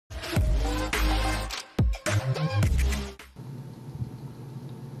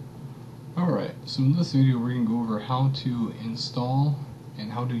So in this video we're going to go over how to install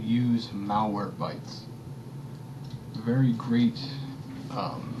and how to use Malwarebytes. Very great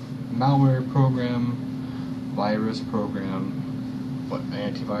malware program, virus program,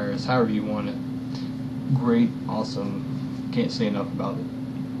 antivirus, however you want it. Great, awesome, can't say enough about it.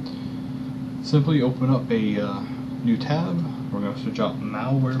 Simply open up a new tab. We're going to search out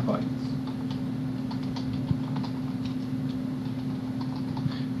Malwarebytes.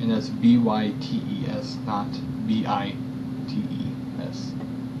 And that's B-Y-T-E-S, not B-I-T-E-S.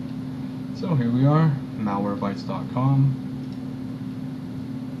 So here we are, malwarebytes.com.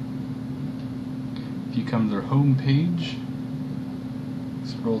 If you come to their home page,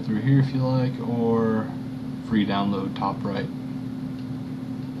 scroll through here if you like, or free download top right.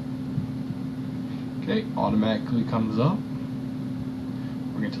 Okay, automatically comes up.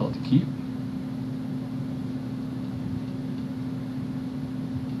 We're going to tell it to keep.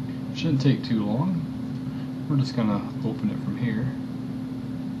 Shouldn't take too long. We're just going to open it from here.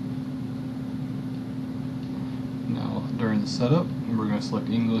 Now, during the setup, we're going to select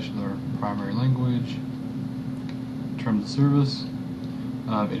English as our primary language. Terms of service.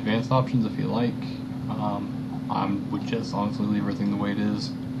 Advanced options if you like. I would just honestly leave everything the way it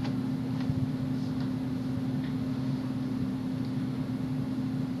is.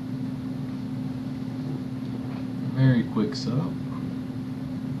 Very quick setup.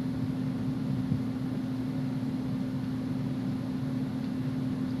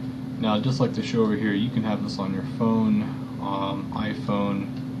 Now, just like the show over here, you can have this on your phone,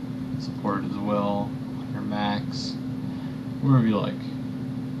 iPhone, supported as well, on your Macs, wherever you like.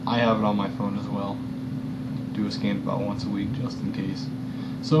 I have it on my phone as well. Do a scan about once a week just in case.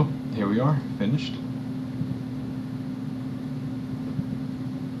 So, here we are, finished.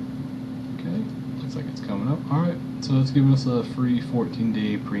 Okay, looks like it's coming up. Alright, so it's giving us a free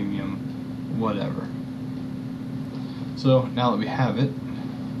 14-day premium, whatever. So, now that we have it,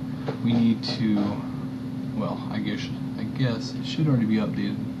 we need to, well, I guess it should already be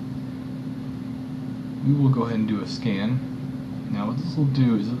updated. We will go ahead and do a scan. Now what this will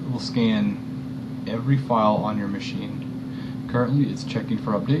do is it will scan every file on your machine. Currently it's checking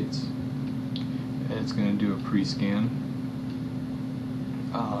for updates, and it's going to do a pre-scan.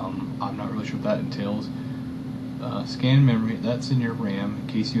 I'm not really sure what that entails. Scan memory, that's in your RAM, in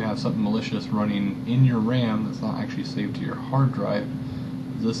case you have something malicious running in your RAM that's not actually saved to your hard drive.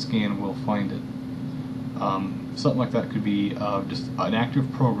 This scan will find it. Something like that could be just an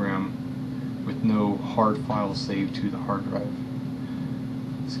active program with no hard files saved to the hard drive.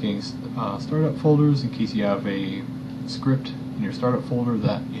 Scanning startup folders in case you have a script in your startup folder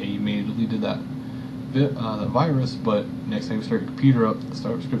that you may have deleted that virus, but next time you start your computer up, the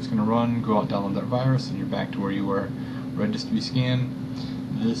startup script's going to run, go out, download that virus, and you're back to where you were. Registry scan.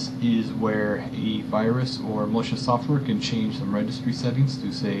 This is where a virus or malicious software can change some registry settings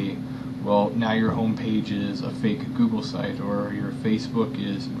to say, well, now your home page is a fake Google site, or your Facebook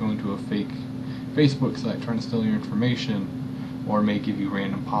is going to a fake Facebook site trying to steal your information, or may give you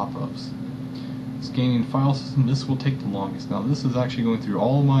random pop-ups. Scanning file system, this will take the longest. Now this is actually going through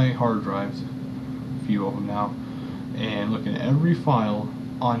all my hard drives, a few of them now, and looking at every file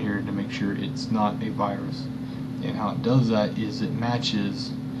on here to make sure it's not a virus. And how it does that is it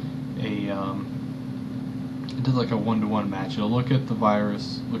matches it does like a one-to-one match. It'll look at the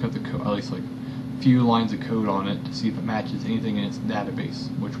virus, look at the code, at least like a few lines of code on it to see if it matches anything in its database,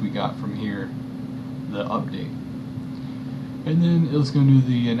 which we got from here, the update. And then it's going to do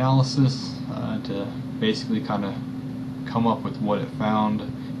the analysis to basically kind of come up with what it found,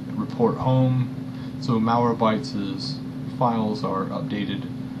 report home. So Malwarebytes' files are updated,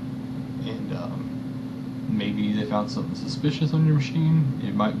 and maybe they found something suspicious on your machine.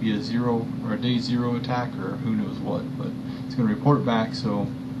 It might be a day zero attack, or who knows what, but it's going to report back so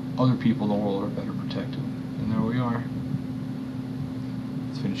other people in the world are better protected. And there we are.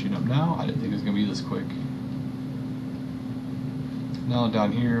 It's finishing up now. I didn't think it was going to be this quick. Now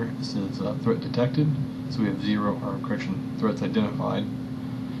down here it says threat detected, so we have threats identified.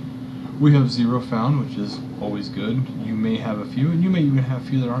 We have 0 found, which is always good. You may have a few, and you may even have a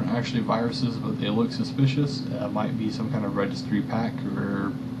few that aren't actually viruses, but they look suspicious. Might be some kind of registry pack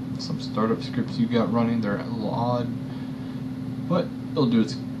or some startup scripts you got running. They're a little odd, but it'll do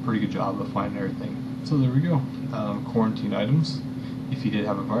its pretty good job of finding everything. So there we go. Quarantine items. If you did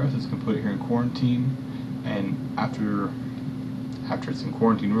have a virus, it's going to put it here in quarantine, and after it's in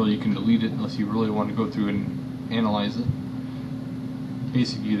quarantine, really you can delete it unless you really want to go through and analyze it.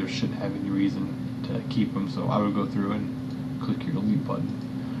 Basically, you either shouldn't have any reason to keep them, so I would go through and click your delete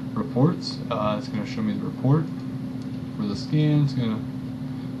button. Reports, it's going to show me the report for the scan. It's going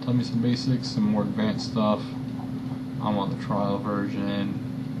to tell me some basics, some more advanced stuff. I'm on the trial version.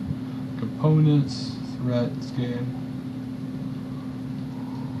 Components, threat, scan,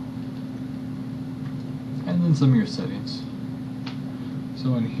 and then some of your settings.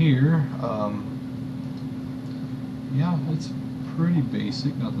 So in here, yeah, it's pretty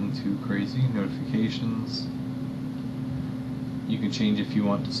basic, nothing too crazy. Notifications. You can change if you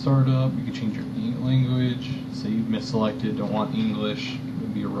want to start up. You can change your language. Say you misselected, don't want English,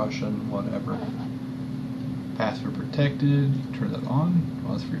 maybe Russian, whatever. Password protected, you can turn that on.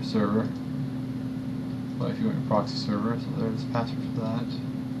 Well, that's for your server. But if you want your proxy server, so there's the password for that.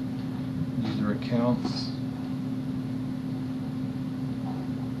 User accounts.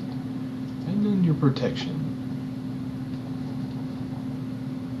 And then your protection.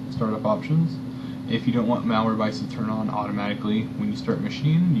 Startup options. If you don't want Malwarebytes to turn on automatically when you start a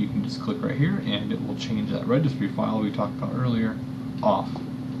machine, you can just click right here and it will change that registry file we talked about earlier off.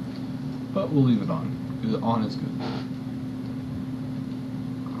 But we'll leave it on, because on is good.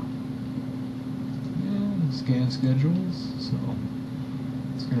 And scan schedules, so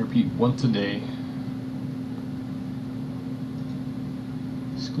it's going to repeat once a day.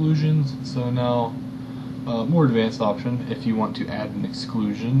 Exclusions, so now more advanced option, if you want to add an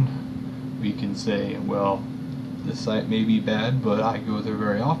exclusion, we can say, well, this site may be bad, but I go there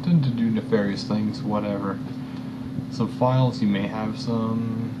very often to do nefarious things, whatever. Some files, you may have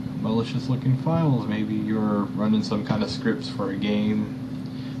some malicious looking files, maybe you're running some kind of scripts for a game.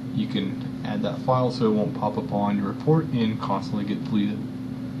 You can add that file so it won't pop up on your report and constantly get deleted.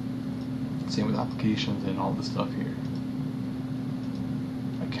 Same with applications and all this stuff here.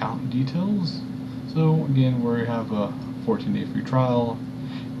 Account details. So again, we have a 14-day free trial.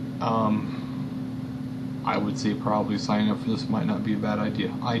 I would say probably signing up for this might not be a bad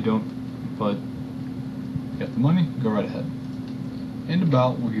idea. I don't, but if you got the money, go right ahead. And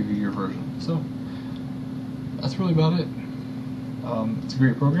About will give you your version. So that's really about it. It's a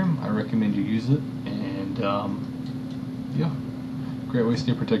great program. I recommend you use it, and yeah, great way to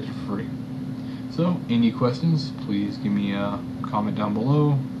stay protected for free. So any questions, please give me a comment down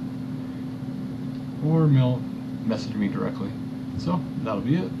below or message me directly. So that'll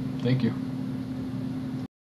be it. Thank you.